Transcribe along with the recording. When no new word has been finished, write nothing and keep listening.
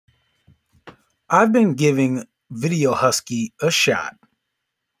I've been giving Video Husky a shot.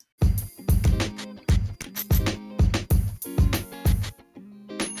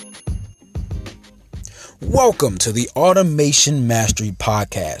 Welcome to the Automation Mastery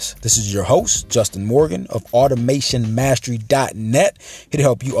Podcast. This is your host, Justin Morgan of automationmastery.net, here to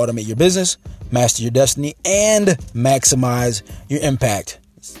help you automate your business, master your destiny, and maximize your impact.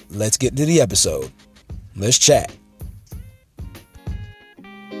 Let's get to the episode. Let's chat.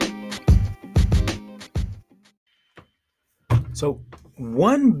 So,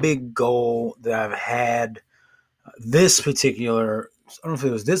 one big goal that I've had this particular, I don't know if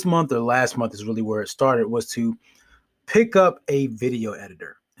it was this month or last month is really where it started, was to pick up a video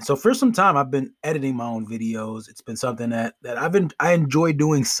editor. So for some time, I've been editing my own videos. It's been something that I enjoy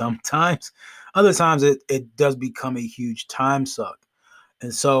doing sometimes. Other times it does become a huge time suck.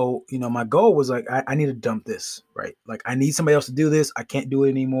 And so, my goal was like, I need to dump this, right? Like I need somebody else to do this. I can't do it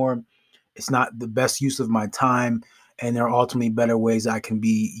anymore. It's not the best use of my time. And there are ultimately better ways I can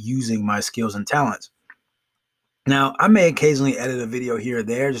be using my skills and talents. Now, I may occasionally edit a video here or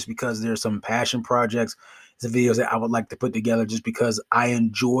there just because there's some passion projects, some videos that I would like to put together just because I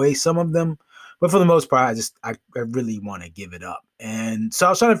enjoy some of them. But for the most part, I really want to give it up. And so I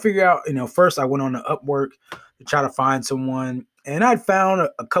was trying to figure out, first I went on to Upwork to try to find someone. And I'd found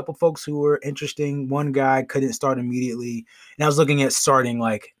a couple folks who were interesting. One guy couldn't start immediately. And I was looking at starting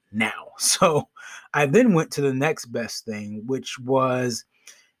like now. So I then went to the next best thing, which was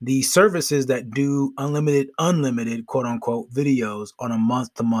the services that do unlimited, quote unquote, videos on a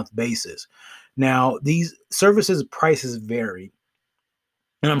month to month basis. Now, these services prices vary,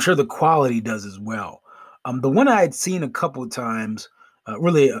 and I'm sure the quality does as well. The one I had seen a couple of times,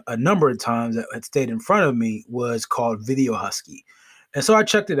 really a number of times that had stayed in front of me was called Video Husky. And so I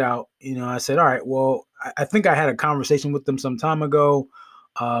checked it out. I said, all right, well, I think I had a conversation with them some time ago.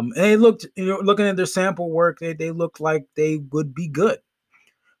 And they looked, looking at their sample work, they looked like they would be good.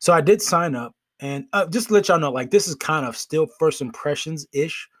 So I did sign up, and just to let y'all know, like this is kind of still first impressions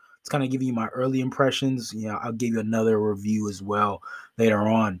ish. It's kind of giving you my early impressions. I'll give you another review as well later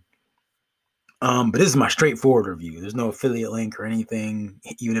on. But this is my straightforward review. There's no affiliate link or anything.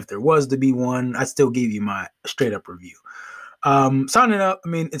 Even if there was to be one, I still give you my straight up review. Signing up, I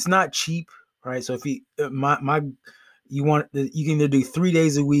mean, it's not cheap, right? So if you you can either do 3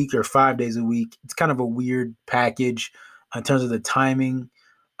 days a week or 5 days a week. It's kind of a weird package in terms of the timing.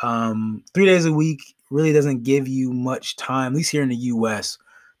 3 days a week really doesn't give you much time, at least here in the US,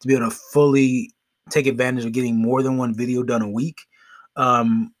 to be able to fully take advantage of getting more than one video done a week.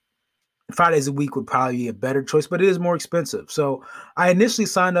 5 days a week would probably be a better choice, but it is more expensive. So I initially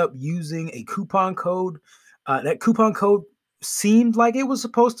signed up using a coupon code. That coupon code seemed like it was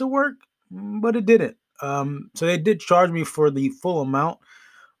supposed to work, but it didn't. So they did charge me for the full amount.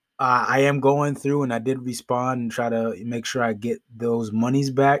 I am going through, and I did respond and try to make sure I get those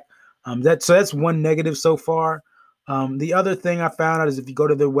monies back. That's one negative so far. The other thing I found out is if you go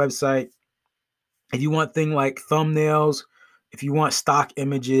to their website, if you want things like thumbnails, if you want stock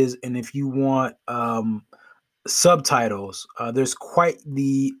images, and if you want subtitles, there's quite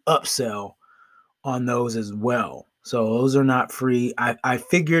the upsell on those as well. So those are not free. I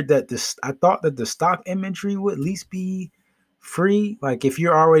figured that I thought that the stock imagery would at least be free. Like if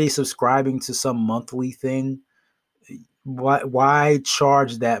you're already subscribing to some monthly thing, why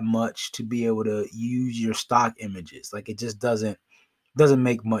charge that much to be able to use your stock images? Like it just doesn't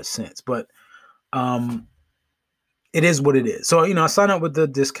make much sense. But it is what it is. So I signed up with the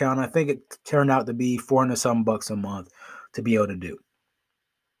discount. I think it turned out to be $400 some bucks a month to be able to do.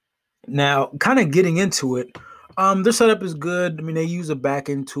 Now, kind of getting into it, their setup is good. I mean, they use a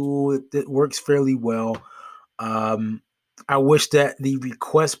backend tool that works fairly well. I wish that the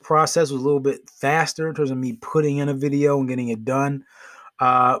request process was a little bit faster in terms of me putting in a video and getting it done.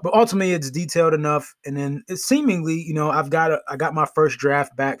 But ultimately, it's detailed enough. And then it's seemingly, I got my first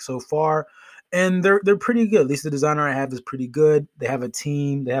draft back so far, and they're pretty good. At least the designer I have is pretty good. They have a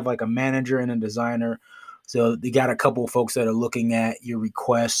team. They have like a manager and a designer. So they got a couple of folks that are looking at your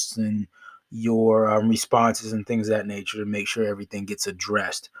requests and your responses and things of that nature to make sure everything gets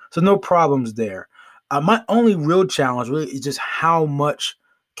addressed. So no problems there. My only real challenge really is just how much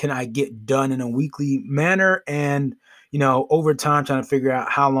can I get done in a weekly manner, and over time trying to figure out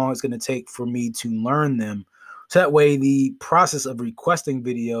how long it's going to take for me to learn them. So that way the process of requesting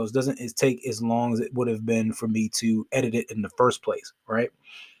videos doesn't take as long as it would have been for me to edit it in the first place, right?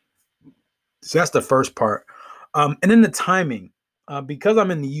 So that's the first part. And then the timing, because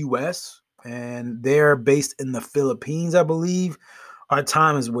I'm in the US and they're based in the Philippines, I believe, our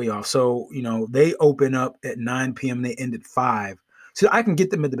time is way off. So, they open up at 9 p.m. They end at 5. So I can get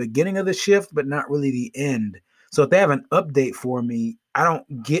them at the beginning of the shift, but not really the end. So if they have an update for me, I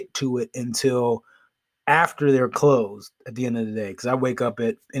don't get to it until after they're closed at the end of the day, because I wake up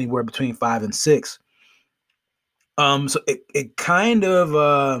at anywhere between 5 and 6. So it kind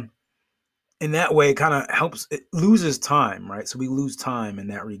of in that way, it kind of helps. It loses time, right? So we lose time in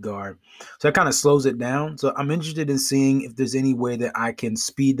that regard. So it kind of slows it down. So I'm interested in seeing if there's any way that I can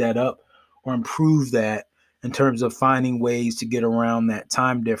speed that up or improve that in terms of finding ways to get around that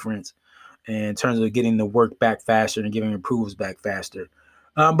time difference, and in terms of getting the work back faster and giving approvals back faster.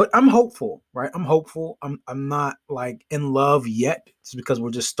 But I'm hopeful, right? I'm hopeful. I'm not like in love yet, just because we're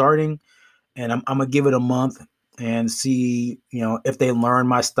just starting, and I'm gonna give it a month and see, if they learn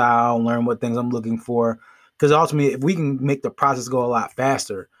my style, learn what things I'm looking for. Because ultimately, if we can make the process go a lot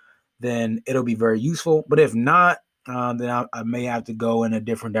faster, then it'll be very useful. But if not, then I may have to go in a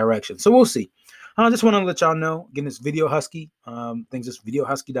different direction. So we'll see. I just want to let y'all know, again, it's Video Husky. Things is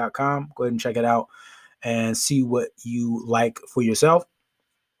videohusky.com. Go ahead and check it out and see what you like for yourself.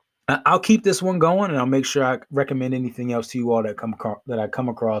 I'll keep this one going, and I'll make sure I recommend anything else to you all that I come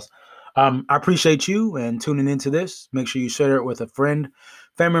across. I appreciate you and tuning into this. Make sure you share it with a friend,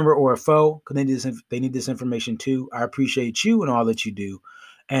 family member, or a foe, because they need this information too. I appreciate you and all that you do.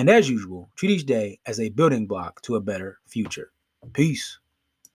 And as usual, treat each day as a building block to a better future. Peace.